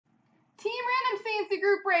C&C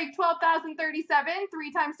group break 12,037,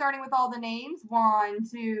 3 times starting with all the names. 1,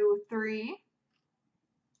 2, 3.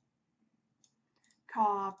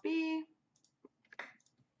 Copy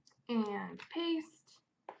and paste.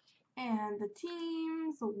 And the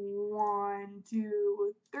teams, 1,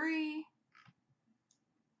 2, 3.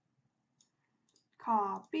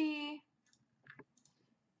 Copy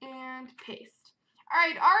and paste.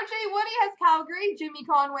 Alright, RJ Woody has Calgary, Jimmy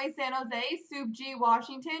Conway San Jose, Soup G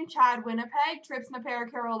Washington, Chad Winnipeg, CloutsnChara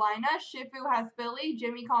Carolina, Shifu has Philly,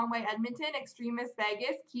 Jimmy Conway Edmonton, Extremist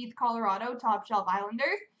Vegas, Keith Colorado, Top Shelf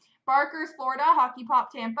Islanders, Barker's Florida, Hockey Pop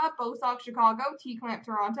Tampa, Bosock Chicago, T Clamp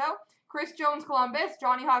Toronto, Chris Jones Columbus,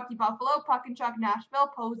 Johnny Hockey Buffalo, Puck and Chuck Nashville,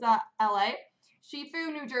 Poza LA,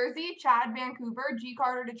 Shifu New Jersey, Chad Vancouver, G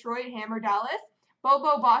Carter Detroit, Hammer Dallas,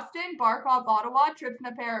 Bobo Boston, Barkov Ottawa,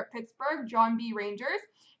 CloutsnChara Pittsburgh, John B Rangers,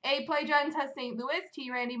 A Play Gens has St. Louis,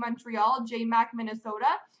 T Randy Montreal, J Mac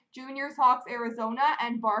Minnesota, Juniors Hawks Arizona,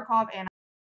 and Barkov Anaheim.